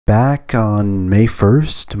Back on May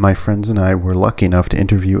 1st, my friends and I were lucky enough to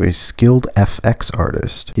interview a skilled FX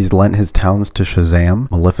artist. He's lent his talents to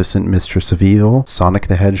Shazam, Maleficent Mistress of Evil, Sonic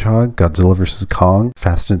the Hedgehog, Godzilla vs. Kong,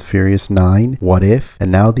 Fast and Furious 9, What If,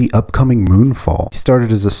 and now the upcoming Moonfall. He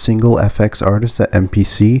started as a single FX artist at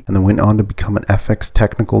MPC, and then went on to become an FX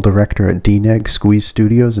technical director at DNEG, Squeeze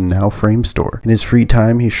Studios, and now Framestore. In his free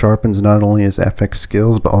time, he sharpens not only his FX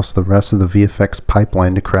skills, but also the rest of the VFX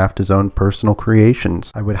pipeline to craft his own personal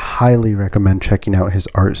creations. I would highly recommend checking out his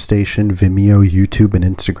ArtStation, Vimeo, YouTube, and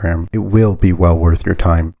Instagram. It will be well worth your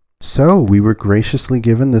time. So, we were graciously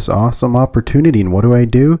given this awesome opportunity, and what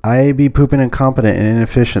do? I be pooping incompetent and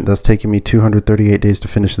inefficient, thus taking me 238 days to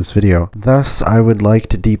finish this video. Thus, I would like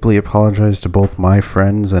to deeply apologize to both my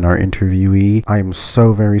friends and our interviewee. I am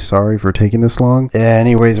so very sorry for taking this long.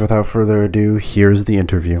 Anyways, without further ado, here's the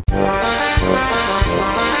interview.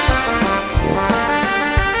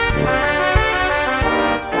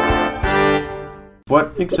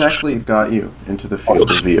 What exactly got you into the field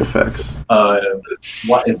of VFX?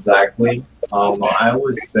 What exactly? I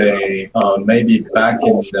would say maybe back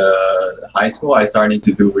in the high school, I started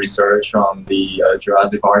to do research on the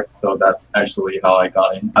Jurassic Park, so that's actually how I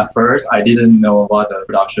got in. At first, I didn't know what a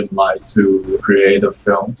production like to create a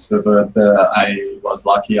film, but I was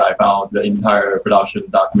lucky I found the entire production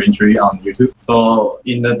documentary on YouTube. So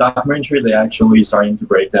in the documentary, they actually starting to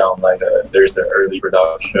break down like there's an early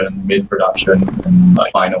production, mid-production, and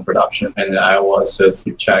like final production. And I was just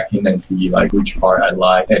checking and see like which part I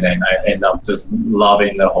like, and then I end up just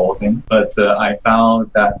loving the whole thing. But I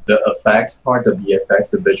found that the effects part, the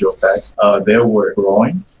VFX, the visual effects, they were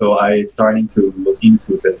growing. So I started to look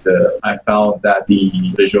into this. I found that the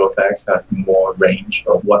visual effects has more range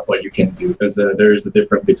of what you can do, because there is a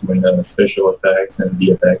difference between special effects and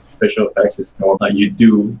VFX. Special effects is more like you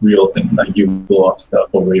do real things, like you blow up stuff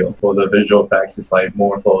for real. For the visual effects, it's like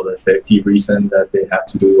more for the safety reason that they have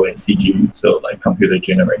to do in CG, so like computer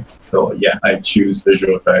generates. So yeah, I choose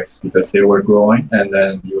visual effects because they were growing, and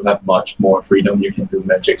then you have much more freedom. You can do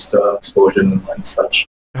magic stuff, explosion and such.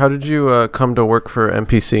 How did you come to work for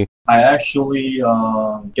MPC? I actually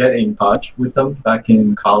get in touch with them back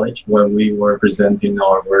in college when we were presenting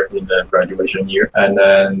our work in the graduation year, and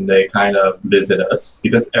then they kind of visit us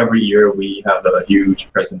because every year we have a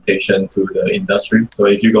huge presentation to the industry. So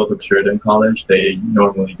if you go to Braydenn College, they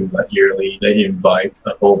normally do that yearly. They invite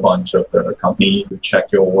a whole bunch of the company to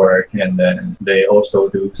check your work, and then they also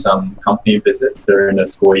do some company visits during the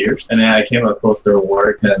school years. And then I came across their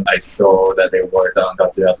work, and I saw that they worked on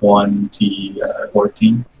Godzilla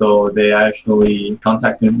 2014. So they actually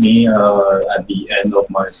contacted me at the end of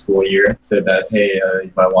my school year, said that, hey,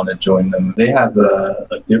 if I want to join them. They have a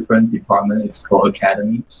different department. It's called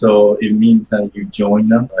Academy. So it means that you join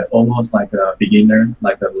them almost like a beginner,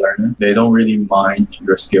 like a learner. They don't really mind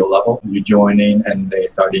your skill level. You join in, and they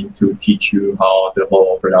starting to teach you how the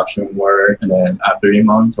whole production works. And then after 3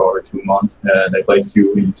 months or 2 months, they place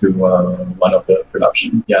you into one of the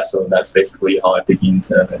production. Yeah, so that's basically how I began in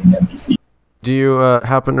MPC. Do you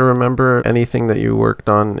happen to remember anything that you worked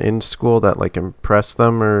on in school that like impressed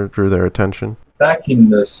them or drew their attention? Back in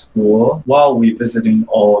the school, while we visiting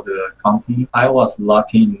all the company, I was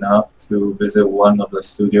lucky enough to visit one of the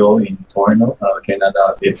studio in Toronto,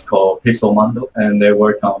 Canada. It's called Pixel Mondo, and they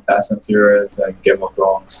work on Fast and Furious and Game of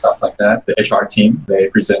Thrones, stuff like that. The HR team, they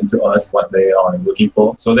present to us what they are looking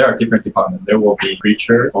for. So there are different departments. There will be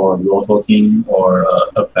creature or roto team or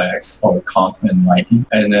effects or comp and lighting.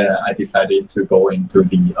 And I decided to go into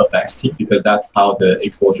the effects team because that's how the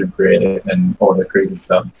explosion created and all the crazy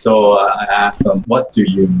stuff. So I asked them, what do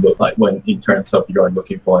you look like when in terms of you're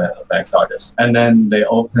looking for an effects artist? And then they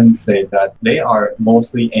often say that they are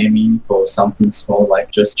mostly aiming for something small,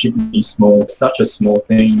 like just cheaply small, such a small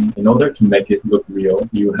thing. In order to make it look real,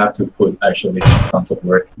 you have to put actually tons of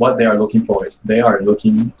work. What they are looking for is they are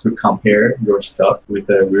looking to compare your stuff with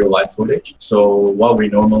the real life footage. So what we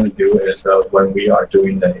normally do is when we are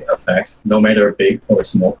doing the effects, no matter big or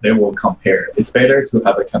small, they will compare. It's better to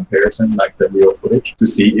have a comparison like the real footage to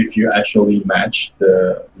see if you actually match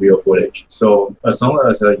the real footage. So as long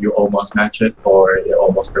as you almost match it or you're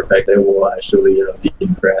almost perfect, they will actually be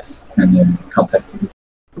impressed and then contact you.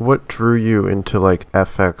 What drew you into like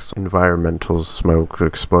FX, environmental smoke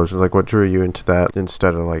explosions? Like what drew you into that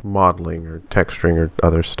instead of like modeling or texturing or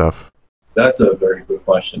other stuff? That's a very good question.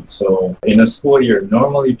 question. So in a school year,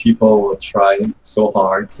 normally people will try so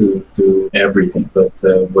hard to do everything, but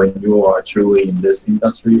when you are truly in this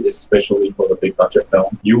industry, especially for the big budget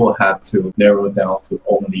film, you will have to narrow down to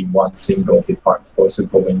only one single department. For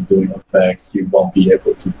example, when you're doing effects, you won't be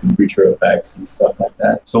able to do creature effects and stuff like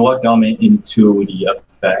that. So what got me into the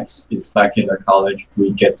effects is back in the college,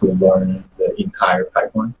 we get to learn the entire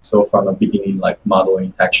pipeline. So from the beginning, like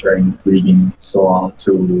modeling, texturing, reading, so on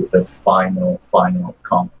to the final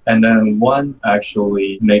comp. And then one actually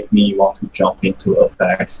make me want to jump into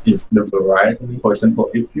effects is the variety. For example,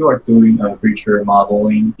 if you are doing a creature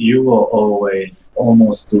modeling, you will always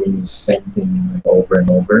almost doing the same thing over and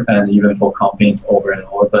over. And even for campaigns over and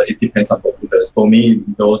over, but it depends on what because for me,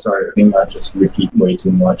 those are things I just repeat way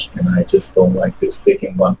too much and I just don't like to stick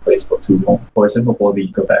in one place for too long. For example, for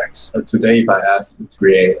the effects, today if I ask you to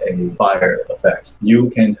create a fire effects, you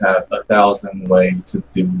can have 1,000 ways to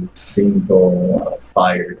do single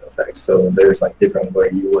fire effects. So there's like different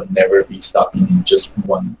ways. You will never be stuck in just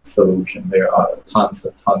one solution. There are tons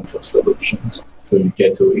of solutions. So you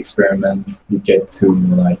get to experiment, you get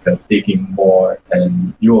to digging more,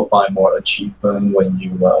 and you will find more achievement when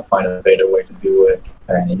you find a better way to do it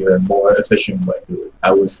and even more efficient way to do it.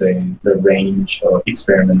 I would say the range of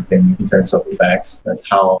experimenting in terms of effects, that's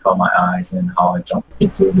how I caught my eyes and how I jumped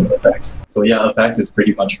into the effects. So yeah, effects is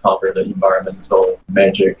pretty much cover the environmental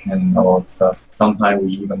magic and all that stuff. Sometimes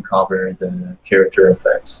we even cover the character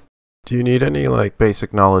effects. Do you need any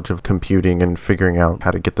basic knowledge of computing and figuring out how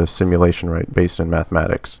to get the simulation right based in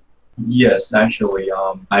mathematics? Yes, actually,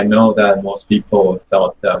 I know that most people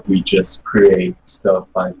thought that we just create stuff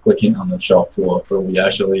by clicking on the shop tool, but we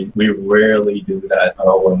rarely do that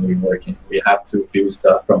when we're working. We have to build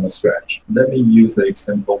stuff from scratch. Let me use an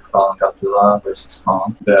example from Godzilla versus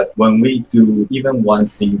Kong, that when we do even one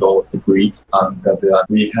single degree on Godzilla,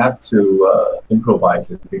 we have to improvise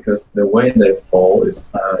it because the way they fall is,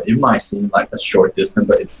 it might seem like a short distance,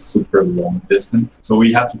 but it's super long distance. So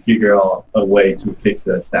we have to figure out a way to fix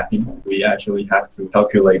the snapping. We actually have to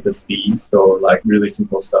calculate the speed, so really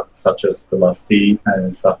simple stuff such as velocity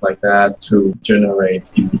and stuff like that to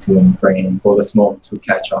generate in between frame for the smoke to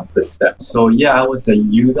catch on the step. So yeah, I would say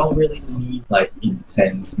you don't really need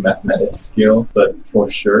intense mathematics skill, but for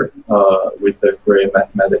sure, with a great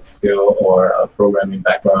mathematics skill or a programming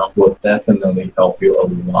background will definitely help you a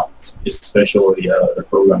lot, especially the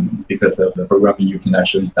programming. Because of the programming, you can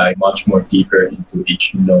actually dive much more deeper into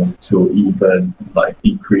each node to even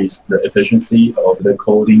increase the efficiency of the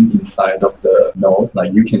coding inside of the node.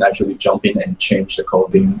 You can actually jump in and change the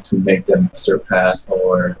coding to make them surpass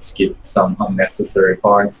or skip some unnecessary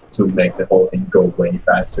parts to make the whole thing go way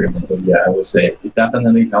faster. And yeah, I would say it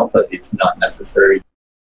definitely helps, but it's not necessary.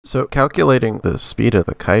 So calculating the speed of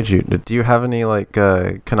the kaiju, do you have any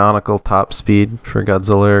canonical top speed for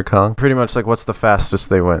Godzilla or Kong? Pretty much what's the fastest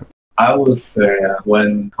they went? I would say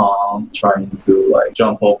when Kong trying to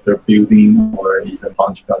jump off the building or even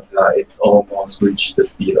punch Godzilla, it's almost reached the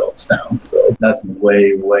speed of sound. So that's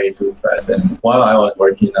way too fast. And while I was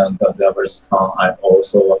working on Godzilla vs. Kong, I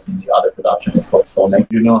also was in the other production. It's called Sonic.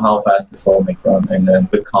 You know how fast the Sonic run. And then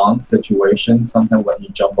the Kong situation, sometimes when you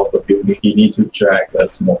jump off the building, you need to drag the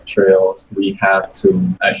smoke trails. We have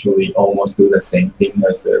to actually almost do the same thing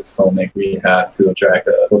as the Sonic. We have to drag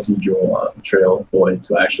a procedural trail for it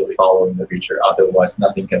to actually following the creature. Otherwise,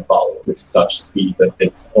 nothing can follow with such speed. But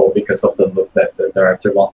it's all because of the look that the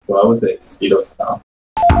director wants. So I would say speed of sound.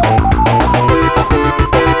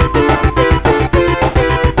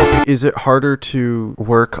 Is it harder to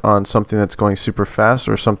work on something that's going super fast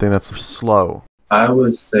or something that's slow? I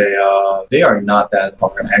would say they are not that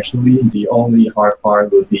hard. Actually, the only hard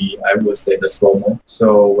part would be, I would say, the slow-mo.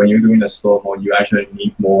 So when you're doing the slow-mo, you actually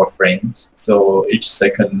need more frames. So each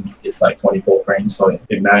second is 24 frames. So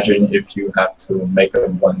imagine if you have to make a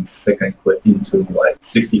 1 second clip into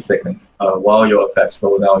 60 seconds. While your effects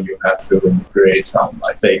slow down, you have to create some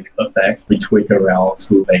fake effects. We tweak around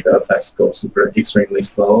to make the effects go super extremely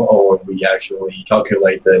slow, or we actually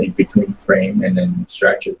calculate the in-between frame and then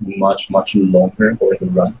stretch it much longer for it to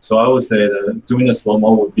run. So I would say that doing the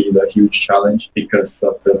slow-mo would be the huge challenge because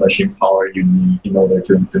of the machine power you need in order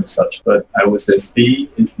to do such. But I would say speed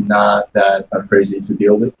is not that crazy to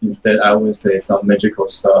deal with. Instead, I would say some magical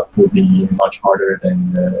stuff would be much harder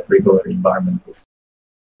than the regular environmentals.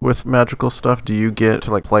 With magical stuff, do you get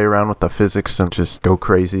to play around with the physics and just go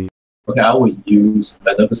crazy? Okay, I would use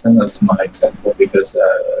Braydenn-mexe as my example because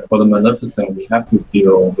For the Maleficent, we have to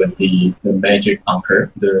deal with the magic on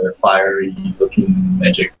her, the fiery looking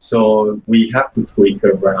magic. So we have to tweak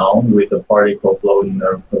around with the particle floating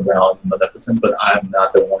around Maleficent, but I'm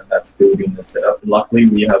not the one that's building the setup. Luckily,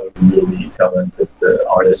 we have a really talented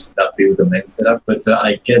artist that build the main setup, but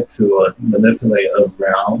I get to manipulate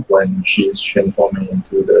around when she's transforming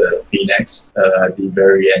into the Phoenix at the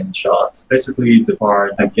very end shots. Basically, the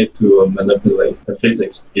part I get to manipulate the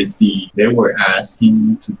physics is they were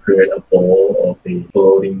asking to create a ball of the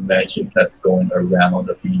floating magic that's going around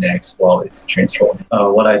the Phoenix while it's transforming.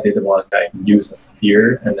 What I did was I used a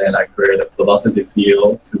sphere and then I created a velocity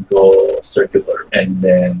field to go circular, and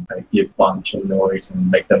then I give a bunch of noise and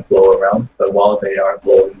make them flow around. But while they are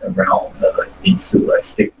blowing around, it needs to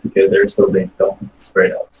stick together so they don't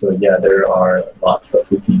spread out. So yeah, there are lots of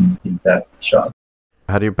tweaking in that shot.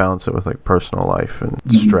 How do you balance it with like personal life and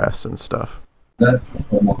stress and stuff? That's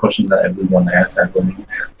one more question that everyone asks, I believe.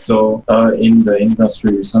 So in the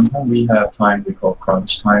industry, sometimes we have time we call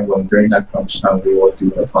crunch time. When during that crunch time, we will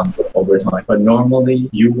do a tons of overtime. But normally,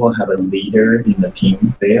 you will have a leader in the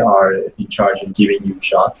team. They are in charge of giving you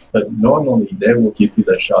shots. But normally, they will give you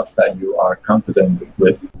the shots that you are confident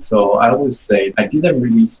with. So I would say I didn't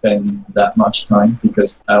really spend that much time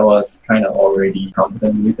because I was kind of already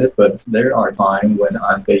confident with it. But there are times when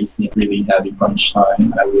I'm facing really heavy crunch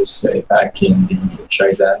time. I would say back in the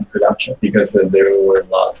Shenzhen production, because there were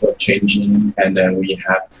lots of changing and then we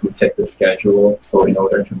have to take the schedule. So in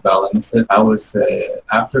order to balance it, I would say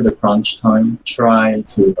after the crunch time, try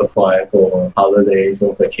to apply for holidays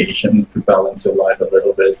or vacation to balance your life a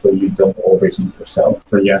little bit so you don't overheat yourself.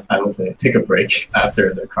 So yeah, I would say take a break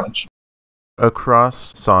after the crunch.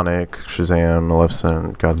 Across Sonic, Shazam,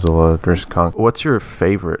 Maleficent, Godzilla vs. Kong, what's your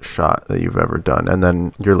favorite shot that you've ever done, and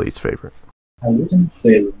then your least favorite? I wouldn't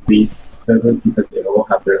say least favorite because they all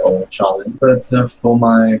have their own challenge. But for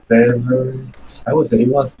my favorite, I would say it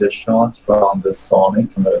was the shots from the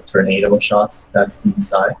Sonic, the tornado shots that's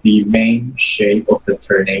inside. The main shape of the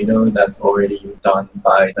tornado that's already done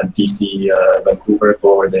by the DC Vancouver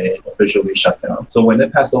before they officially shut down. So when they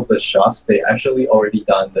pass off the shots, they actually already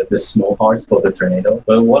done the small parts for the tornado.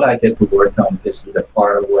 But what I get to work on is the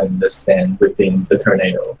part when the sand within the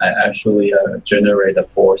tornado. I actually generate a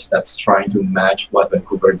force that's trying to match what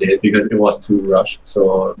Vancouver did because it was too rushed.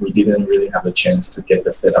 So we didn't really have a chance to get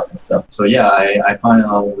the setup and stuff. So yeah, I find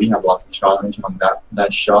out we have lots of challenge on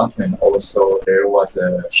that shot, and also there was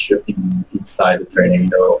a ship inside the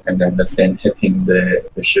tornado and then the sand hitting the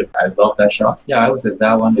ship. I love that shot. Yeah, I would say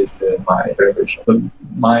that one is my favorite shot. But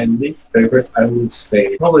my least favorite, I would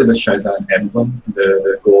say probably the Shazam emblem,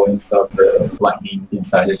 the glowing stuff, the lightning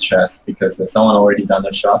inside his chest, because someone already done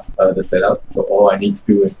the shot, the setup. So all I need to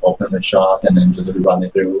do is open the shot and then just run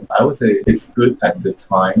it through. I would say it's good at the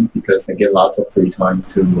time because I get lots of free time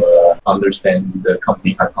to understand the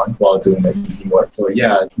company pipeline while doing the easy work. So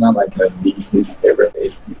yeah, it's not like a least favorite,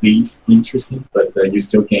 it's least interesting, but you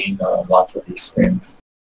still gain lots of experience.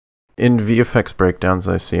 In VFX breakdowns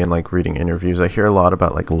I see and like reading interviews, I hear a lot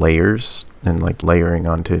about like layers and like layering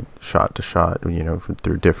onto shot to shot, you know,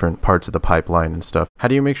 through different parts of the pipeline and stuff. How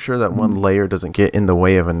do you make sure that one layer doesn't get in the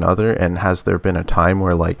way of another? And has there been a time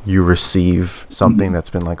where like you receive something that's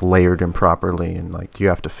been like layered improperly and like do you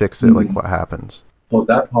have to fix it? Like what happens? For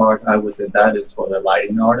that part, I would say that is for the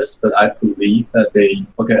lighting artists, but I believe that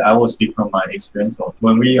I will speak from my experience of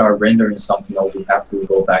when we are rendering something or we have to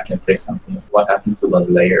go back and fix something, what happened to the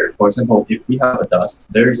layer? For example, if we have a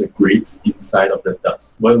dust, there is a grid inside of the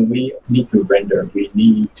dust. When we need to render, we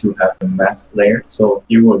need to have a mask layer. So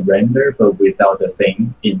it will render, but without the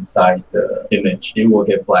thing inside the image. It will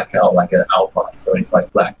get black out like an alpha, so it's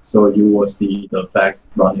like black. So you will see the effects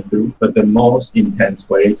running through. But the most intense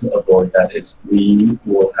way to avoid that is we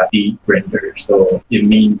will have deep render. So it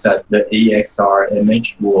means that the AXR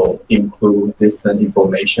image will include distant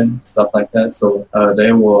information, stuff like that. So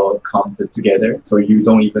they will come together. So you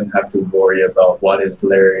don't even have to worry about what is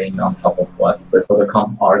layering on top of what. But for the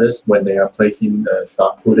comp artists, when they are placing the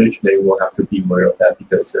stock footage, they will have to be aware of that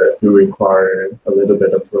because you require a little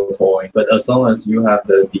bit of rotoring. But as long as you have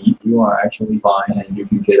the deep, you are actually fine and you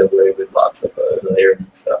can get away with lots of layering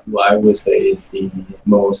stuff. What I would say is the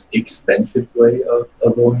most expensive way of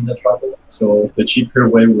avoiding the trouble. So the cheaper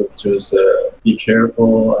way would just be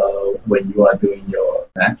careful when you are doing your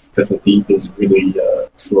max, because the deep is really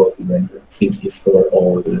slow to render since it stores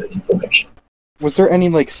all the information. Was there any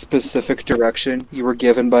like specific direction you were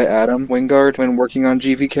given by Adam Wingard when working on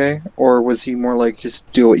GVK, or was he more like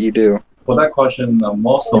just do what you do? For that question,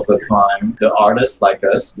 most of the time, the artists like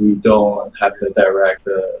us, we don't have the direct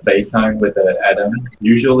FaceTime with the Adam.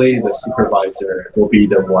 Usually, the supervisor will be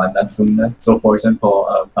the one that's doing that. So, for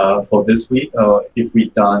example, for this week, if we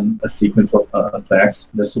done a sequence of effects,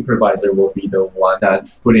 the supervisor will be the one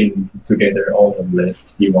that's putting together all the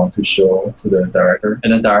list he want to show to the director,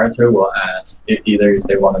 and the director will ask either if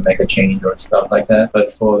they want to make a change or stuff like that. But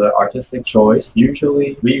for the artistic choice,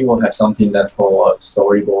 usually we will have something that's called a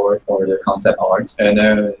storyboard or the concept art, and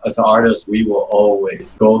then as an artist, we will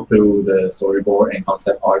always go through the storyboard and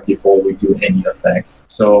concept art before we do any effects.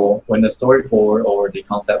 So when the storyboard or the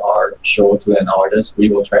concept art show to an artist, we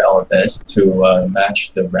will try our best to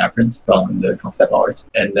match the reference from the concept art,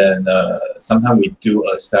 and then sometimes we do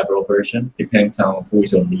a several version, depends on who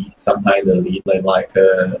is your lead. Sometimes the lead like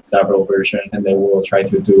several version, and then we'll try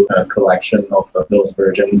to do a collection of those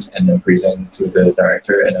versions and then present to the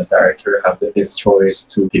director, and the director have his choice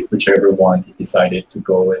to pick whichever one he decided to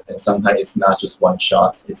go with. And sometimes it's not just one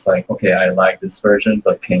shot, it's like, okay, I like this version,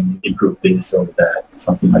 but can you improve this or that,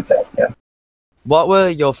 something like that. Yeah. What were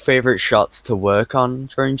your favorite shots to work on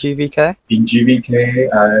during GVK? In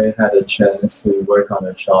GVK, I had a chance to work on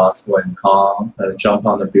a shot when Kong jumped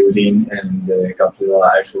on the building and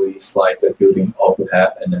Godzilla actually slide the building off to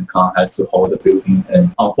half, and then Kong has to hold the building.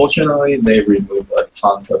 And unfortunately, they removed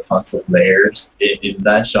tons of layers. In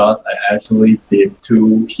that shot, I actually did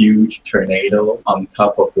 2 huge tornadoes on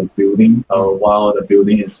top of the building while the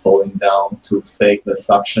building is falling down to fake the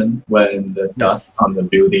suction when the dust on the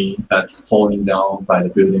building that's falling down by the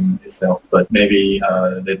building itself. But maybe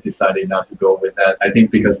they decided not to go with that. I think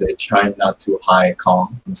because they tried not to hide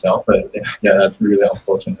Kong himself. But yeah, that's really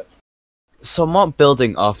unfortunate. Somewhat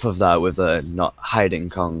building off of that with not hiding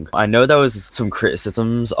Kong, I know there was some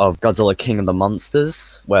criticisms of Godzilla King of the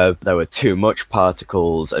Monsters, where there were too much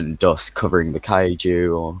particles and dust covering the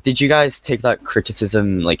kaiju. Or did you guys take that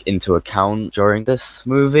criticism into account during this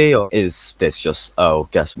movie, or is this just,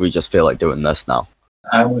 guess we just feel like doing this now?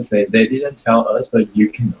 I would say they didn't tell us, but you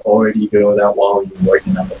can already feel that while you're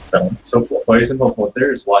working on the film. So, for example,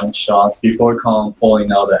 there's one shot before Kong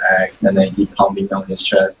pulling out the axe and then he pounding on his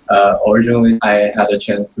chest. Originally, I had a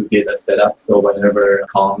chance to get a setup, so whenever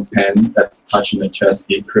Kong's hand that's touching the chest,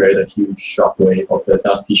 it created a huge shockwave of the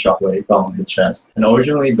dusty shockwave on his chest. And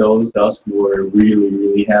originally, those dust were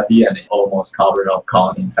really heavy, and it almost covered up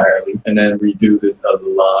Kong entirely. And then reduced it a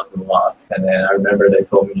lot. And then I remember they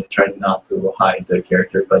told me try not to hide the character.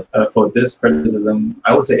 But for this criticism,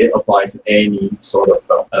 I would say it applied to any sort of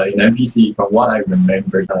film. In NPC, from what I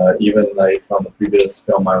remember, even from the previous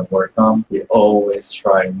film I worked on, we always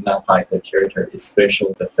try not hide the character,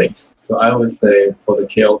 especially the face. So I would say for the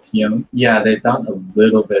KLTM, yeah, they've done a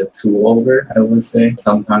little bit too over, I would say.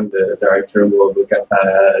 Sometimes the director will look at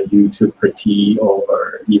YouTube critique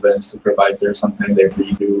or even supervisor. Sometimes they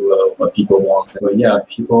redo what people want. But yeah,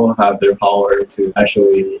 people have their power to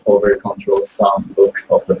actually over control some look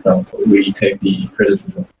of the film. We take the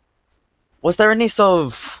criticism. Was there any sort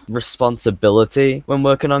of responsibility when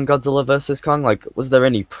working on Godzilla vs. Kong? Was there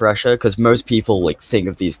any pressure? Because most people think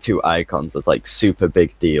of these 2 icons as super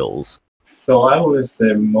big deals. So I would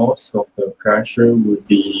say most of the pressure would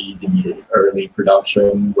be the early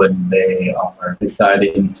production when they are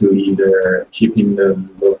deciding to either keeping the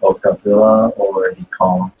look of Godzilla or the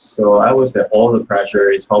Kong. So I would say all the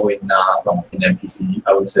pressure is probably not from an NPC.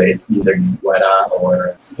 I would say it's either Weta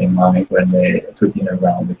or Skinline when they tweaking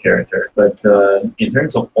around the character. But in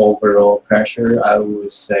terms of overall pressure, I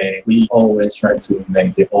would say we always try to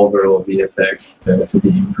make the overall VFX to be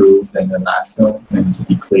improved in the last film and to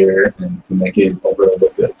be clear and to make it overall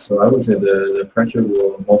look good. So I would say the pressure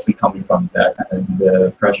will mostly coming from that, and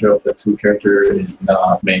the pressure of the 2 characters is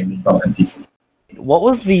not mainly from NPC. What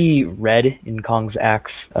was the red in Kong's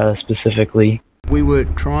axe specifically? We were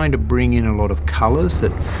trying to bring in a lot of colours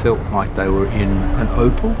that felt like they were in an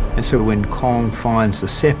opal, and so when Kong finds the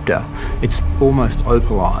sceptre, it's almost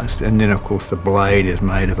opalised, and then of course the blade is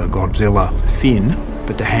made of a Godzilla fin,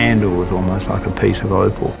 but the handle is almost like a piece of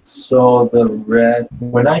opal. So the red,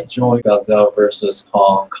 when I joined Godzilla vs.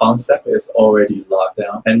 Kong, concept is already locked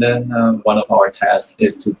down, and then one of our tasks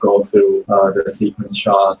is to go through the sequence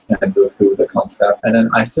shots and go through the concept, and then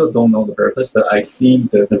I still don't know the purpose, but I see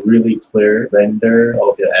the really clear render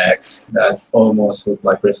of the X that's almost look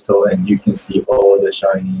like crystal, and you can see all the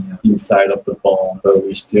shiny inside of the bone, but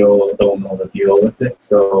we still don't know the deal with it.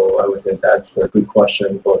 So I would say that's a good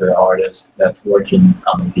question for the artist that's working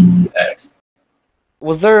on the X.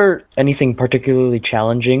 Was there anything particularly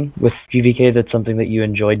challenging with GVK that's something that you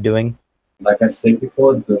enjoyed doing? Like I said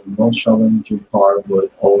before, the most challenging part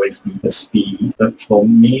would always be the speed. But for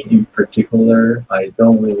me in particular, I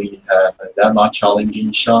don't really have that much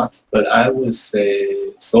challenging shots. But I would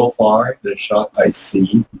say so far, the shot I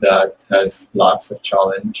see that has lots of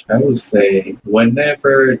challenge, I would say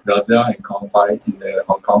whenever Godzilla and Kong fight in the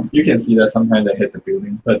Hong Kong, you can see that sometimes they hit the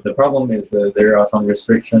building. But the problem is that there are some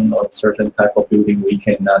restrictions on certain type of building we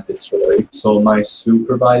cannot destroy. So my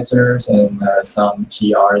supervisors and some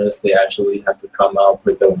key artists, they actually have to come up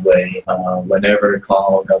with a way whenever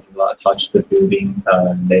Kong or Godzilla touch the building,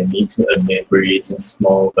 they need to emit breeze and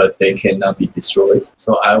smoke, but they cannot be destroyed.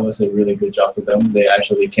 So I was a really good job to them. They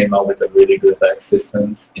actually came up with a really good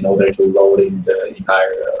systems in order to load in the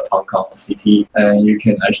entire Hong Kong city, and you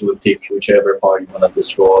can actually pick whichever part you want to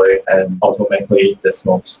destroy and automatically the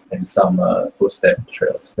smokes and some footstep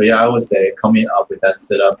trails. But yeah, I would say coming up with that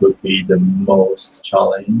setup would be the most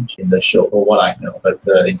challenge in the show, for what I know. But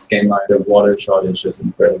in Scanline, the water shot is just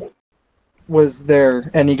incredible. Was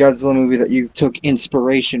there any Godzilla movie that you took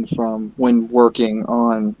inspiration from when working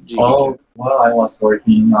on GDK? Oh, while I was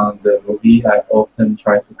working on the movie, I often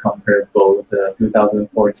try to compare both the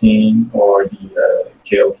 2014 or the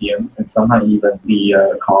KOTM and sometimes even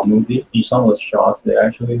the Kong movie. Each one of those shots, they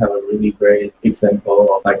actually have a really great example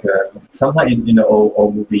of sometimes in the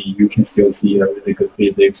old movie, you can still see a really good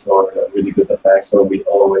physics or a really good effects. So we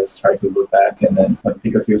always try to look back and then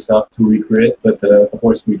pick a few stuff to recreate. But of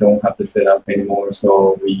course, we don't have to set up anymore.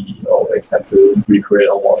 So we always have to recreate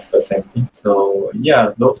almost the same thing. So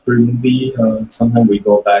yeah, those three movies, sometimes we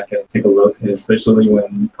go back and take a look, especially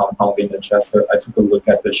when compounding the chest. I took a look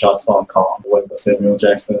at the shots from Kong when Samuel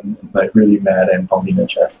Jackson really mad and pounding the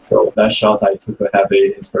chest. So that shot I took a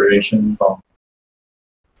heavy inspiration from.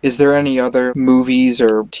 Is there any other movies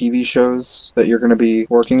or TV shows that you're going to be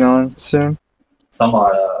working on soon? Some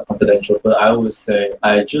are confidential, but I would say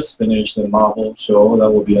I just finished the Marvel show that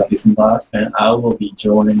will be on Disney Plus, and I will be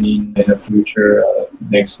joining in the future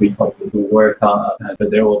next week to work on it. But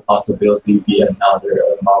there will possibly be another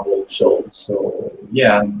Marvel show. So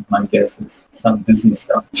yeah, my guess is some Disney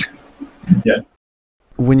stuff. Yeah.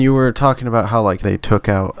 When you were talking about how they took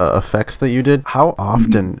out effects that you did, how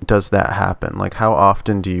often does that happen? Like, how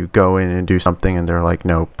often do you go in and do something and they're like,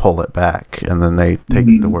 no, pull it back, and then they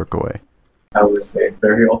take the work away? I would say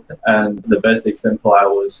very often. And the best example I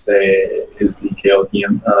would say is the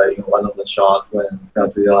KOTM. In one of the shots when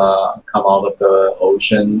Godzilla come out of the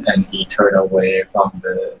ocean and he turned away from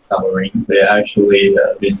the submarine, they actually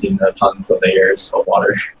missing tons of layers of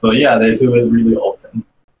water. So yeah, they do it really often.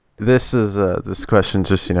 This is this question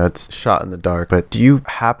just it's shot in the dark, but do you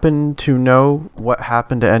happen to know what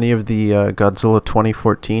happened to any of the Godzilla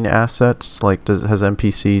 2014 assets? Like, has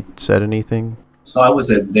MPC said anything? So I would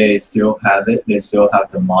say they still have it. They still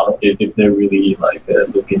have the model. If they really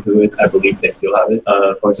look into it, I believe they still have it.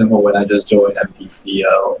 For example, when I just joined MPC,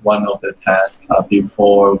 one of the tasks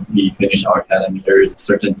before we finish our academy, there is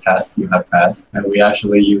certain tasks you have passed, and we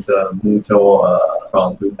actually use a Muto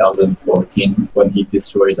from 2014 when he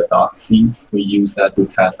destroyed the dock scenes. We use that to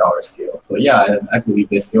test our skill. So yeah, I believe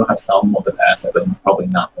they still have some of the assets, but probably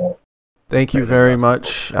not all. Thank you very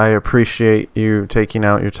much. I appreciate you taking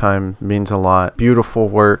out your time. It means a lot. Beautiful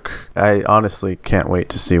work. I honestly can't wait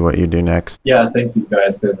to see what you do next. Yeah, thank you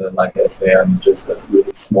guys, because like I say, I'm just a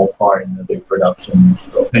really small part in the big production.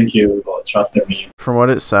 So thank you for trusting me. From what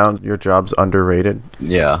it sounds, your job's underrated.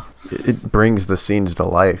 Yeah. It brings the scenes to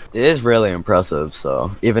life. It is really impressive,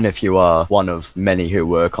 so even if you are one of many who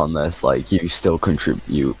work on this, you still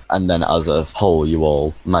contribute, and then as a whole you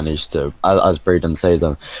all manage to, as Braydenn says,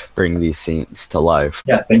 bring these scenes to life.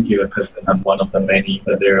 Yeah, thank you, because I'm one of the many,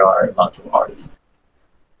 but there are lots of artists.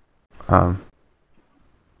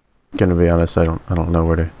 Gonna be honest, I don't know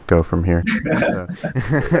where to go from here. So.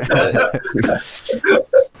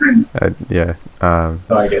 Yeah.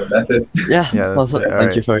 So I guess that's it. Yeah.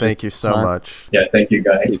 Thank you so much. Yeah, thank you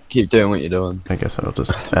guys. Keep doing what you're doing. I guess I'll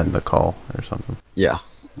just end the call or something. Yeah.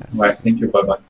 Right. Thank you. Bye bye.